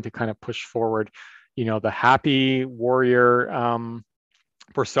Singh to kind of push forward, the happy warrior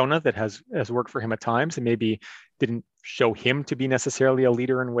persona that has worked for him at times, and maybe didn't show him to be necessarily a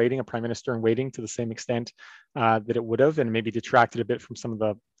leader in waiting, a prime minister in waiting to the same extent that it would have, and maybe detracted a bit from some of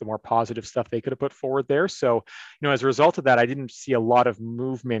the more positive stuff they could have put forward there. So, as a result of that, I didn't see a lot of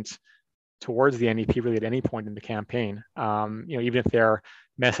movement towards the NDP really at any point in the campaign. Even if their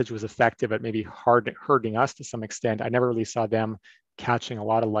message was effective at maybe hurting us to some extent, I never really saw them catching a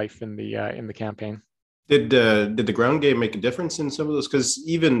lot of life in the campaign. Did the ground game make a difference in some of those? Because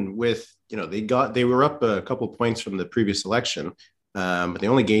even with, they were up a couple of points from the previous election, but they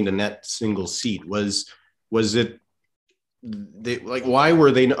only gained a net single seat. Was it why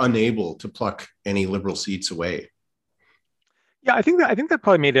were they unable to pluck any Liberal seats away? Yeah, I think that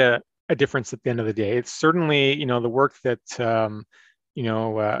probably made a difference at the end of the day. It's certainly, the work that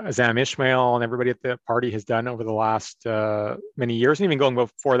Azam Ishmael and everybody at the party has done over the last many years, and even going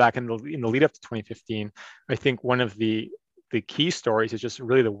before that in the lead up to 2015. I think one of the key stories is just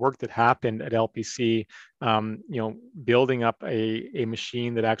really the work that happened at LPC, building up a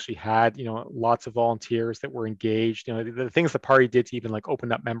machine that actually had, lots of volunteers that were engaged, the things the party did to even like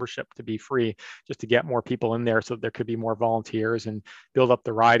open up membership to be free, just to get more people in there so that there could be more volunteers and build up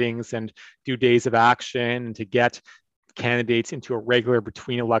the ridings and do days of action and to get candidates into a regular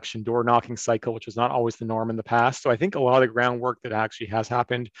between election door knocking cycle, which was not always the norm in the past. So I think a lot of the groundwork that actually has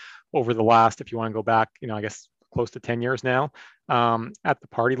happened over the last, if you want to go back, I guess close to 10 years now, at the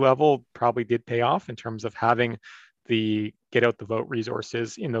party level probably did pay off in terms of having the get out the vote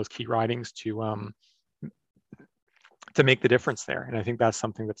resources in those key ridings to make the difference there. And I think that's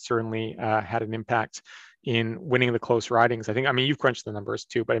something that certainly had an impact in winning the close ridings. You've crunched the numbers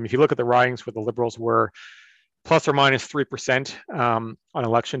too, but if you look at the ridings where the Liberals were plus or minus 3% on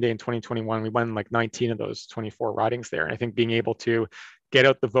election day in 2021, we won like 19 of those 24 ridings there. And I think being able to get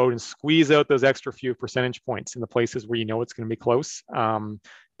out the vote and squeeze out those extra few percentage points in the places where it's going to be close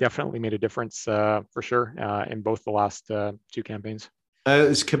definitely made a difference for sure in both the last two campaigns.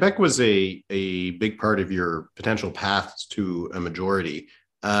 Quebec was a big part of your potential path to a majority.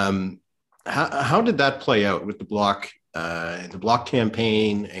 How did that play out with the Bloc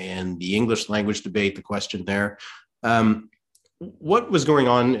campaign and the English language debate, the question there? What was going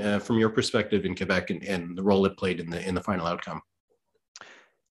on from your perspective in Quebec and the role it played in the final outcome?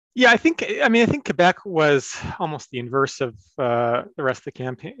 Yeah, I think Quebec was almost the inverse of the rest of the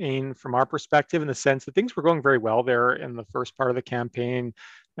campaign from our perspective, in the sense that things were going very well there in the first part of the campaign.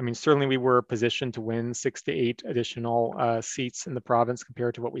 Certainly we were positioned to win 6 to 8 additional seats in the province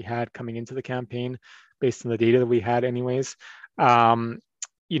compared to what we had coming into the campaign, based on the data that we had anyways. And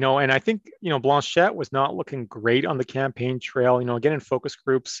I think, Blanchet was not looking great on the campaign trail, again, in focus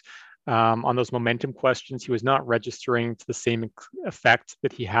groups, on those momentum questions, he was not registering to the same effect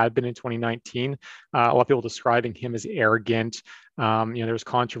that he had been in 2019. A lot of people describing him as arrogant. There was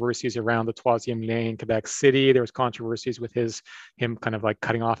controversies around the Troisième Lien in Quebec City. There was controversies with him kind of like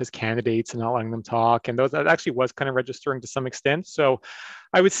cutting off his candidates and not letting them talk. And that actually was kind of registering to some extent. So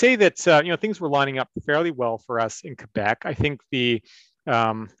I would say that, things were lining up fairly well for us in Quebec. I think the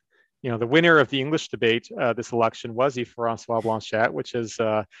the winner of the English debate this election was Yves-François Blanchet, which is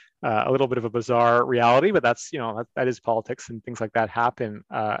a little bit of a bizarre reality, but that's, that is politics, and things like that happen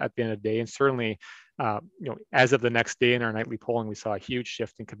at the end of the day. And certainly, as of the next day in our nightly polling, we saw a huge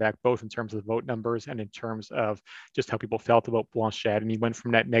shift in Quebec, both in terms of the vote numbers and in terms of just how people felt about Blanchet. And he went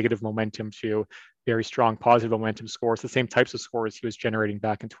from that negative momentum to very strong positive momentum scores, the same types of scores he was generating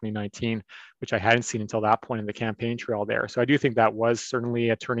back in 2019, which I hadn't seen until that point in the campaign trail there. So I do think that was certainly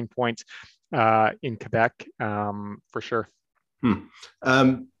a turning point in Quebec, for sure.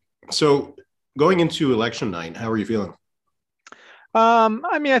 So going into election night, how are you feeling?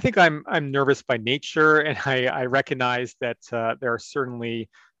 I think I'm nervous by nature, and I recognize that there are certainly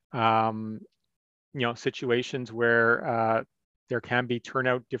situations where there can be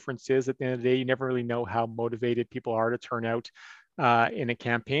turnout differences. At the end of the day, you never really know how motivated people are to turn out in a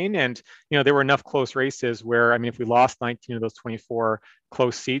campaign. And, there were enough close races where, if we lost 19 of those 24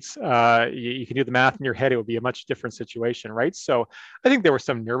 close seats, you can do the math in your head, it would be a much different situation, right? So I think there was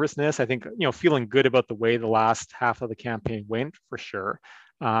some nervousness. I think, feeling good about the way the last half of the campaign went, for sure.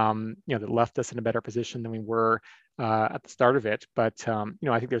 That left us in a better position than we were at the start of it. But,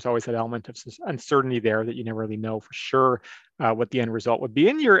 I think there's always that element of uncertainty there that you never really know for sure what the end result would be.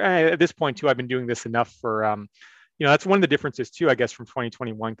 And at this point too, I've been doing this enough for, that's one of the differences too, I guess, from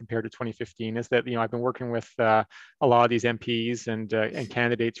 2021 compared to 2015, is that, I've been working with a lot of these MPs and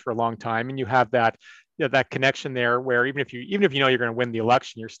candidates for a long time. And you have that, that connection there where even if you know you're going to win the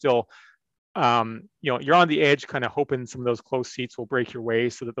election, you're still you're on the edge, kind of hoping some of those close seats will break your way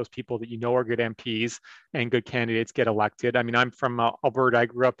so that those people that are good MPs and good candidates get elected. I'm from Alberta. I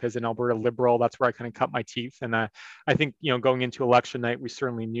grew up as an Alberta Liberal. That's where I kind of cut my teeth. And I think, going into election night, we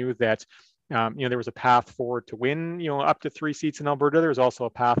certainly knew that, there was a path forward to win, up to 3 seats in Alberta. There's also a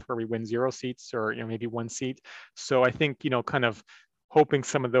path where we win 0 seats or, maybe 1 seat. So I think, kind of hoping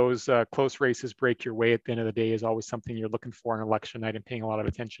some of those close races break your way at the end of the day is always something you're looking for on election night and paying a lot of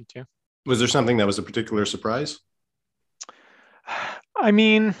attention to. Was there something that was a particular surprise?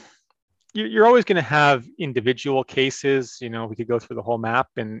 You're always going to have individual cases. We could go through the whole map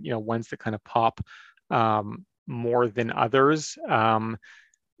and, ones that kind of pop more than others. I'm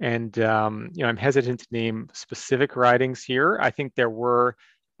hesitant to name specific ridings here. I think there were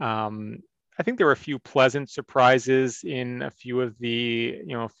a few pleasant surprises in a few of the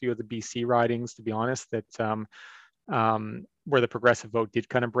BC ridings, to be honest, that where the progressive vote did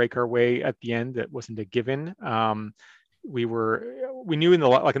kind of break our way at the end. That wasn't a given. We knew in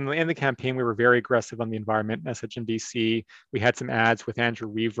the campaign, we were very aggressive on the environment message in BC. We had some ads with Andrew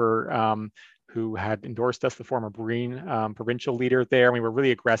Weaver, who had endorsed us, the former Green provincial leader there. And we were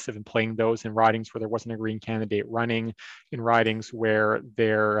really aggressive in playing those in ridings where there wasn't a Green candidate running, in ridings where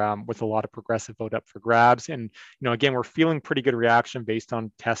there was a lot of progressive vote up for grabs. And, again, we're feeling pretty good reaction based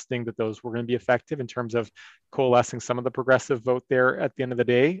on testing that those were going to be effective in terms of coalescing some of the progressive vote there at the end of the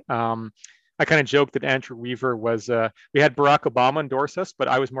day. I kind of joked that Andrew Weaver was, we had Barack Obama endorse us, but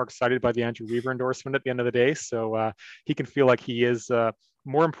I was more excited by the Andrew Weaver endorsement at the end of the day. So he can feel like he is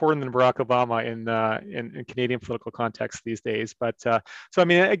more important than Barack Obama in Canadian political context these days. But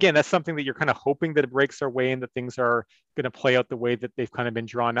again, that's something that you're kind of hoping that it breaks our way and that things are going to play out the way that they've kind of been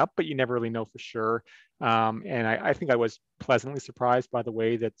drawn up, but you never really know for sure. And I think I was pleasantly surprised by the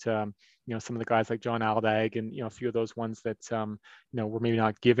way that, some of the guys like John Aldag and, a few of those ones that, were maybe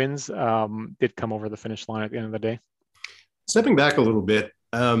not givens, did come over the finish line at the end of the day. Stepping back a little bit,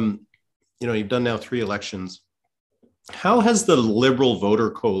 you've done now 3 elections. How has the Liberal voter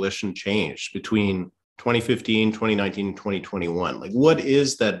coalition changed between 2015, 2019, and 2021? Like, what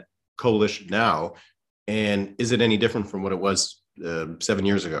is that coalition now? And is it any different from what it was 7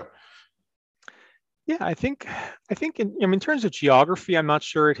 years ago? Yeah, I think in terms of geography, I'm not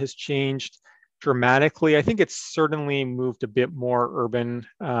sure it has changed dramatically. I think it's certainly moved a bit more urban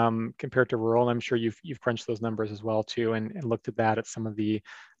compared to rural. I'm sure you've crunched those numbers as well too, and looked at that at some of the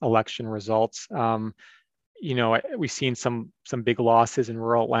election results. We've seen some big losses in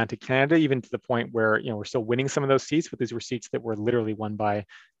rural Atlantic Canada, even to the point where, we're still winning some of those seats, but these were seats that were literally won by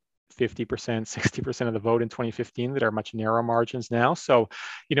 50%, 60% of the vote in 2015 that are much narrower margins now. So,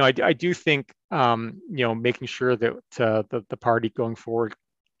 I do think, making sure that the party going forward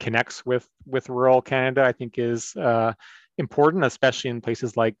connects with rural Canada, I think is important, especially in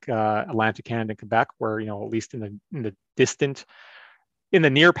places like Atlantic Canada and Quebec, where, at least in the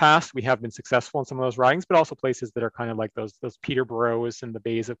near past, we have been successful in some of those ridings, but also places that are kind of like those Peterboroughs and the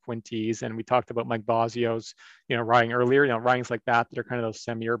Bays of Quinties. And we talked about Mike Bosio's, riding earlier, ridings like that are kind of those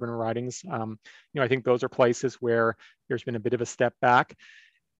semi-urban ridings. I think those are places where there's been a bit of a step back.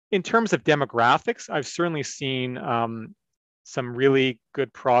 In terms of demographics, I've certainly seen some really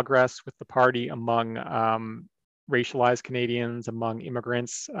good progress with the party among racialized Canadians, among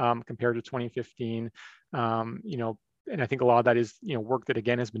immigrants compared to 2015. And I think a lot of that is work that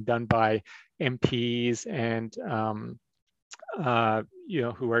again has been done by MPs and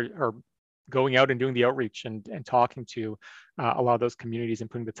who are going out and doing the outreach and talking to a lot of those communities and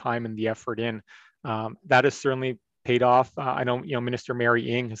putting the time and the effort in. That has certainly paid off. I know, Minister Mary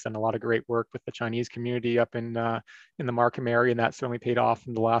Ng has done a lot of great work with the Chinese community up in the Markham area, and that certainly paid off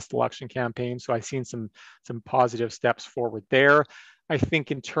in the last election campaign. So I've seen some positive steps forward there. I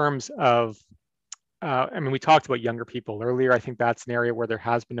think in terms of, we talked about younger people earlier. I think that's an area where there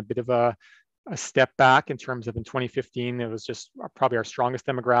has been a bit of a step back in terms of in 2015, it was just probably our strongest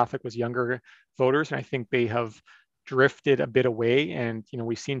demographic was younger voters. And I think they have drifted a bit away. And,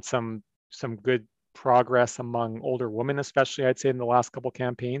 we've seen some good progress among older women, especially I'd say in the last couple of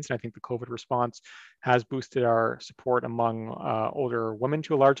campaigns. And I think the COVID response has boosted our support among older women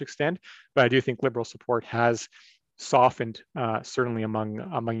to a large extent. But I do think Liberal support has softened certainly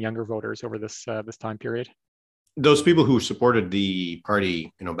among younger voters over this time period. Those people who supported the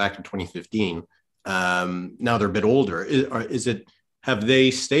party, back in 2015, now they're a bit older. Have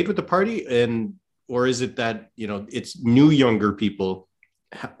they stayed with the party, or is it that it's new younger people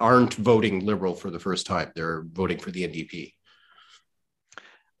aren't voting Liberal for the first time? They're voting for the NDP.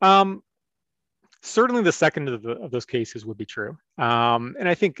 Certainly, the second of those cases would be true, and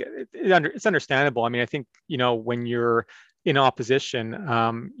I think it's understandable. I think when you're in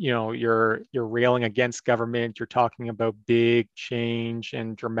opposition, you're railing against government. You're talking about big change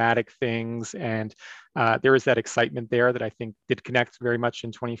and dramatic things, and there is that excitement there that I think did connect very much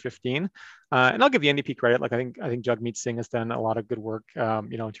in 2015. And I'll give the NDP credit. Like I think Jagmeet Singh has done a lot of good work,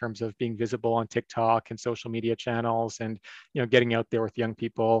 in terms of being visible on TikTok and social media channels, and getting out there with young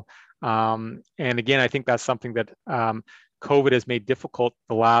people. And again, I think that's something that COVID has made difficult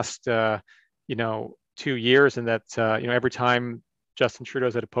the last 2 years, and that every time Justin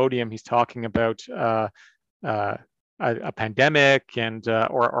Trudeau's at a podium, he's talking about a pandemic and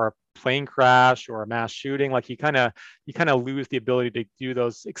or a plane crash or a mass shooting. Like you kind of lose the ability to do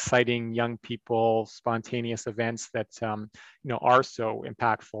those exciting young people, spontaneous events that are so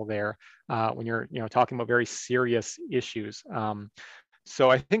impactful there when you're talking about very serious issues.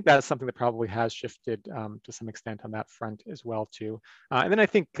 So I think that's something that probably has shifted to some extent on that front as well too. And then I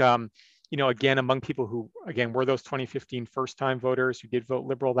think again, among people who, again, were those 2015 first-time voters who did vote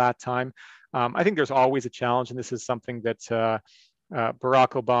Liberal that time, I think there's always a challenge, and this is something that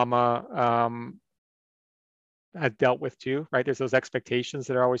Barack Obama had dealt with too, right? There's those expectations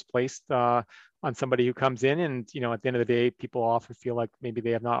that are always placed on somebody who comes in, and at the end of the day, people often feel like maybe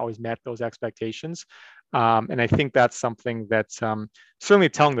they have not always met those expectations. And I think that's something that's certainly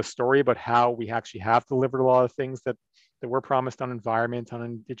telling the story about how we actually have delivered a lot of things that were promised on environment, on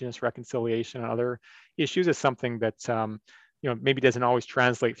Indigenous reconciliation, and other issues is something that maybe doesn't always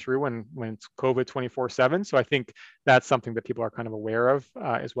translate through when it's COVID 24/7. So I think that's something that people are kind of aware of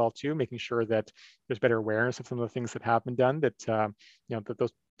as well too, making sure that there's better awareness of some of the things that have been done, that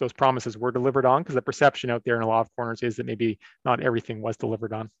that those promises were delivered on, because the perception out there in a lot of corners is that maybe not everything was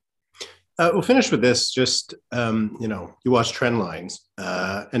delivered on. We'll finish with this. Just you watch trend lines,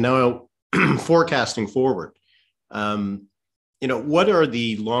 and now forecasting forward. What are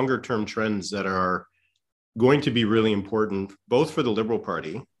the longer term trends that are going to be really important, both for the Liberal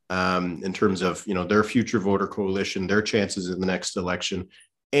Party in terms of their future voter coalition, their chances in the next election,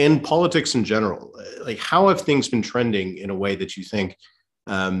 and politics in general? Like, how have things been trending in a way that you think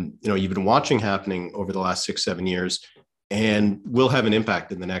you've been watching happening over the last 6-7 years, and will have an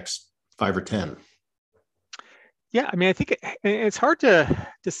impact in the next 5 or 10? Yeah, I think it's hard to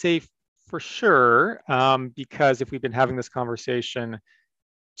say for sure, because if we've been having this conversation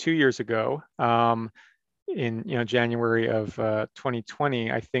 2 years ago, in January of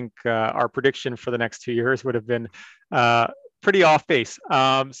 2020, I think our prediction for the next 2 years would have been pretty off base.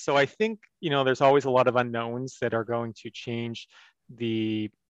 So I think there's always a lot of unknowns that are going to change the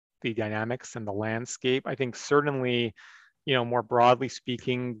dynamics and the landscape. I think certainly, more broadly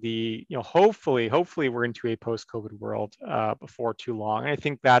speaking, hopefully we're into a post-COVID world before too long. And I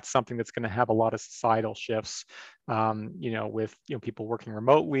think that's something that's going to have a lot of societal shifts, with people working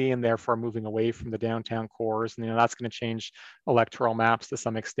remotely and therefore moving away from the downtown cores. And that's going to change electoral maps to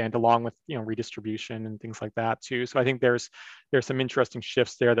some extent, along with redistribution and things like that too. So I think there's some interesting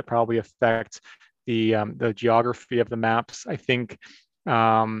shifts there that probably affect the geography of the maps. I think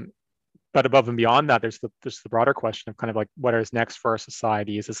but above and beyond that, there's the broader question of kind of like what is next for our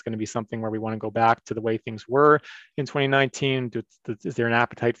society. Is this going to be something where we want to go back to the way things were in 2019? Is there an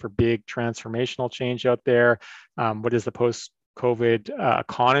appetite for big transformational change out there? What does the post-COVID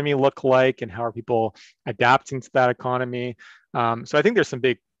economy look like, and how are people adapting to that economy? So I think there's some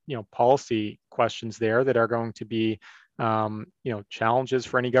big, policy questions there that are going to be, challenges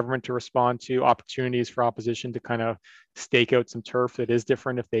for any government to respond to, opportunities for opposition to kind of stake out some turf that is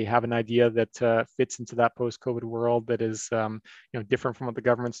different if they have an idea that fits into that post-COVID world that is, different from what the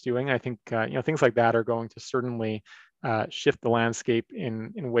government's doing. I think, things like that are going to certainly shift the landscape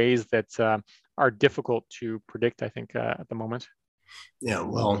in ways that are difficult to predict, I think, at the moment. Yeah,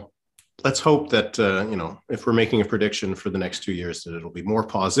 well, let's hope that, if we're making a prediction for the next 2 years, that it'll be more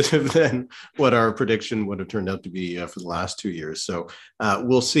positive than what our prediction would have turned out to be for the last 2 years. So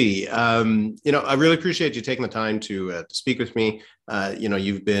we'll see. I really appreciate you taking the time to speak with me.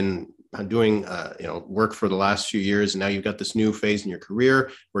 You've been doing, work for the last few years, and now you've got this new phase in your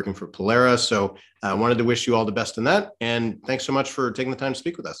career working for Polera. So I wanted to wish you all the best in that. And thanks so much for taking the time to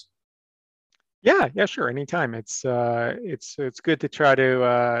speak with us. Yeah, sure. Anytime. It's good to try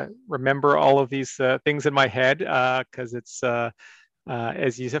to remember all of these things in my head because it's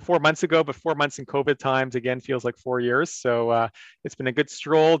as you said 4 months ago, but 4 months in COVID times again feels like 4 years. So it's been a good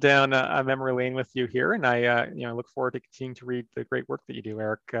stroll down a memory lane with you here, and I look forward to continuing to read the great work that you do,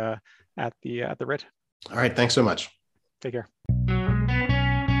 Eric, at the RIT. All right. Thanks so much. Take care.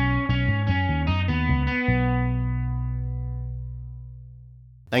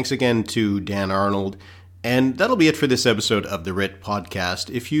 Thanks again to Dan Arnold. And that'll be it for this episode of the RIT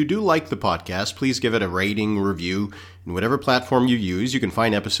podcast. If you do like the podcast, please give it a rating, review, in whatever platform you use. You can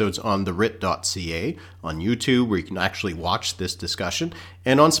find episodes on therit.ca, on YouTube, where you can actually watch this discussion,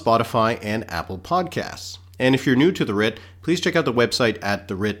 and on Spotify and Apple Podcasts. And if you're new to the RIT, please check out the website at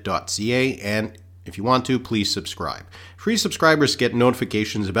therit.ca, and if you want to, please subscribe. Free subscribers get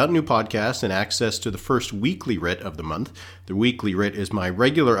notifications about new podcasts and access to the first weekly RIT of the month. The weekly RIT is my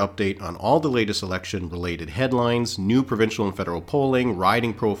regular update on all the latest election-related headlines, new provincial and federal polling,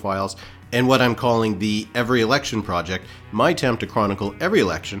 riding profiles, and what I'm calling the Every Election Project, my attempt to chronicle every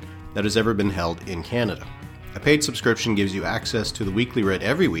election that has ever been held in Canada. A paid subscription gives you access to the weekly RIT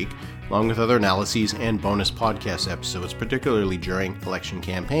every week, along with other analyses and bonus podcast episodes, particularly during election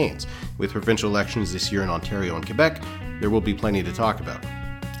campaigns. With provincial elections this year in Ontario and Quebec, there will be plenty to talk about.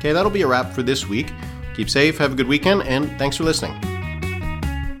 Okay, that'll be a wrap for this week. Keep safe, have a good weekend, and thanks for listening.